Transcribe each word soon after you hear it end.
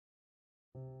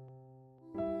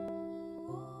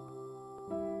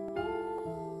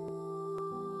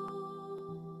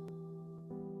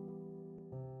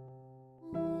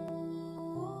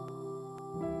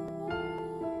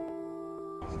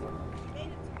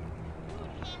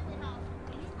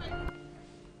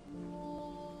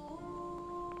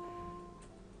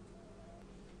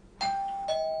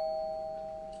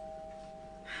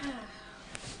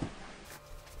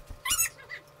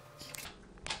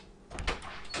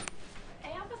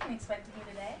wasn't expecting you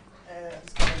today.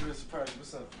 It's kind of a surprise.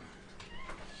 What's up?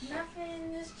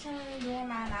 Nothing, just chilling, doing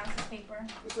my analysis paper.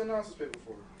 What's the analysis paper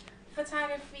for?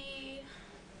 Photography.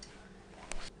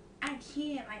 I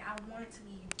can't, like, I want it to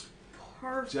be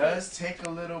perfect. Just take a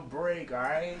little break,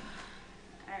 alright?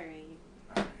 Alright.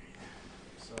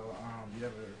 So, you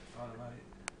ever thought about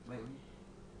it lately?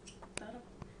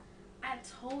 I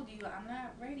told you, I'm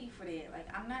not ready for that. Like,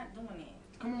 I'm not doing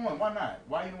it. Come on, why not?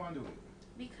 Why you don't want to do it?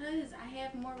 Because I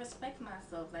have more respect for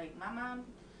myself. Like, my mom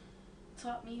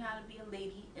taught me how to be a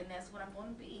lady, and that's what I'm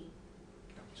going to be.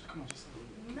 Come on, just a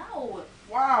little bit. No.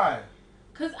 Why?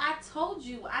 Because I told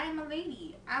you, I am a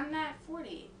lady. I'm not for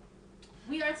that.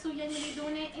 We are too young to be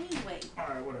doing that anyway.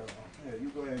 Alright, whatever. Yeah, you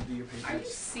go ahead and do your papers. Are you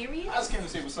serious? I just came to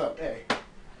say what's up. Hey.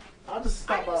 I'll just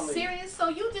stop by later. Are you serious? So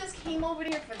you just came over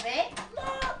there for that?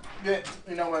 No. Yeah,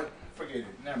 you know what? Forget it.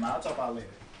 Never mind. I'll talk about it later.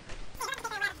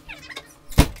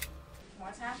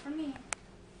 More time for me.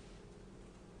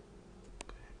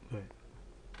 Good.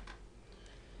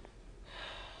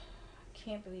 I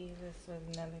can't believe this was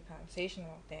another conversation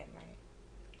about that night.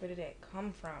 Where did that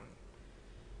come from?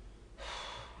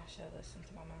 I should have listened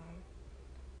to my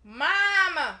mom.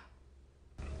 Mom!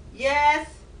 Yes?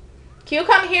 Can you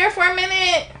come here for a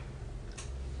minute?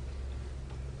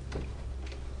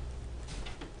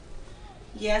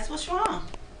 Yes, what's wrong?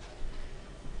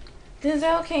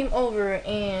 Denzel came over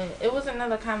and it was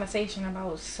another conversation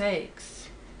about sex.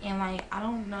 And like, I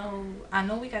don't know. I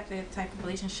know we got that type of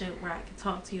relationship where I can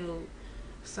talk to you.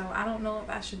 So I don't know if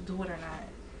I should do it or not.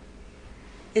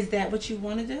 Is that what you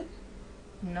want to do?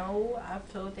 No, I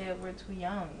feel that we're too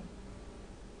young.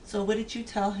 So what did you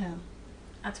tell him?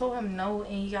 I told him no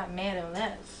and he got mad and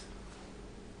left.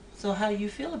 So how do you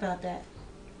feel about that?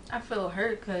 I feel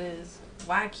hurt because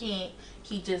why can't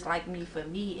he just like me for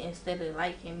me instead of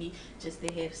liking me just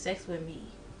to have sex with me?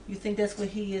 You think that's what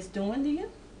he is doing to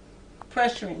you?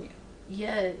 Pressuring you?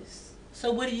 Yes.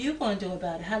 So what are you going to do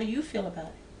about it? How do you feel about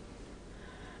it?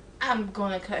 I'm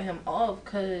going to cut him off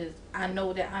because I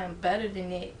know that I'm better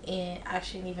than it and I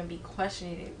shouldn't even be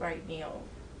questioning it right now.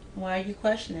 Why are you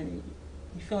questioning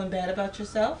it? You feeling bad about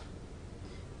yourself?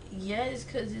 Yes,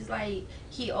 because it's like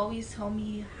he always tell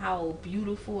me how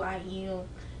beautiful I am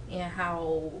and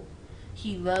how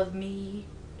he loved me.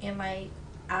 And like,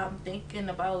 I'm thinking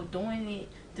about doing it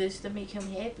just to make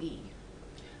him happy.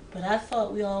 But I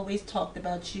thought we always talked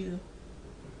about you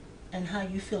and how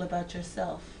you feel about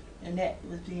yourself. And that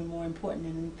was being more important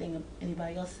than anything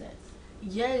anybody else says.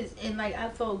 Yes, and like I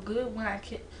felt good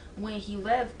when he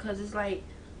left, because it's like,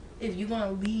 if you're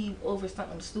gonna leave over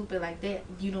something stupid like that,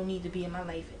 you don't need to be in my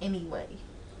life anyway.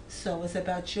 So it's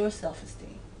about your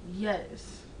self-esteem.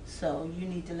 Yes. So you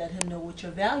need to let him know what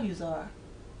your values are,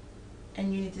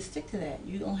 and you need to stick to that.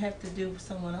 You don't have to do what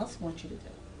someone else wants you to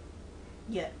do.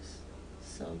 Yes.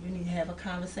 So you need to have a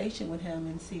conversation with him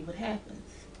and see what happens.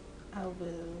 I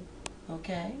will.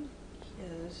 Okay?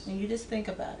 Yes. And you just think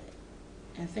about it.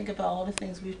 And think about all the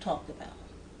things we've talked about.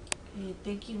 Okay,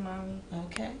 thank you, Mommy.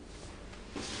 Okay?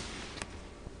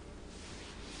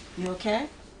 You okay?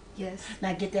 Yes.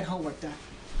 Now get that homework done.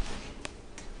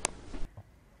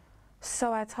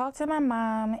 So I talked to my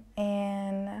mom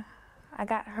and I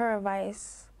got her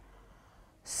advice.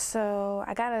 So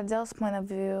I got an adult's point of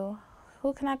view.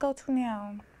 Who can I go to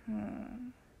now?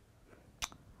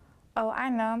 Oh, I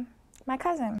know. My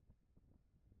cousin.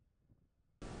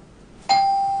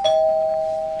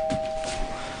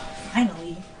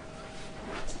 Finally.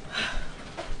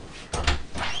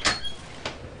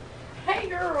 Hey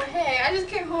girl, hey, I just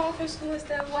came home from school and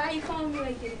stuff. Why are you calling me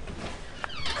like that?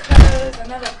 Cause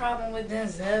another problem with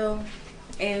Denzel,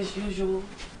 as usual.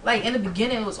 Like in the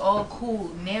beginning it was all cool.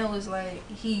 Now it's like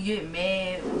he get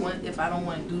mad if I don't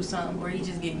want to do something, or he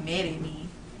just get mad at me.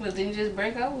 Well, then just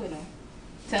break up with him.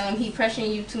 Tell him he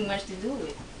pressuring you too much to do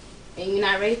it. And you're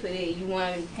not ready for that. You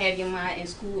want to have your mind in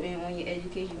school and on your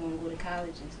education. You want to go to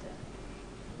college and stuff.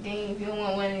 Then if you don't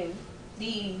want one of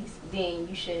these, then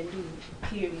you shouldn't do it,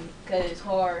 period. Because it's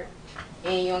hard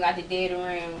and you don't got the dad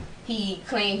around. He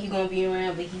claims he's going to be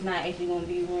around, but he's not actually going to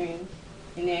be around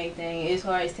and everything. It's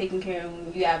hard. It's taking care of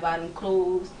him. You got to buy them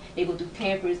clothes. They go through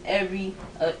Pampers every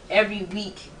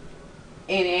week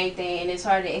and everything. And it's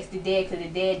hard to ask the dad because the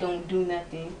dad don't do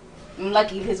nothing. I'm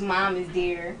lucky his mom is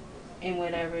there and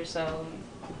whatever, so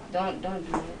don't do it.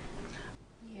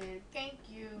 Yeah, thank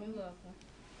you. You're welcome.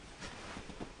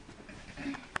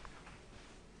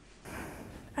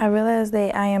 I realize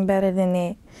that I am better than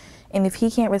that. And if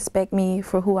he can't respect me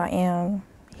for who I am,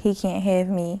 he can't have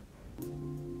me.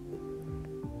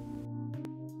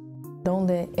 Don't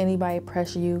let anybody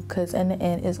pressure you, because in the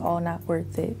end, it's all not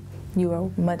worth it. You are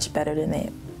much better than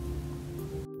that.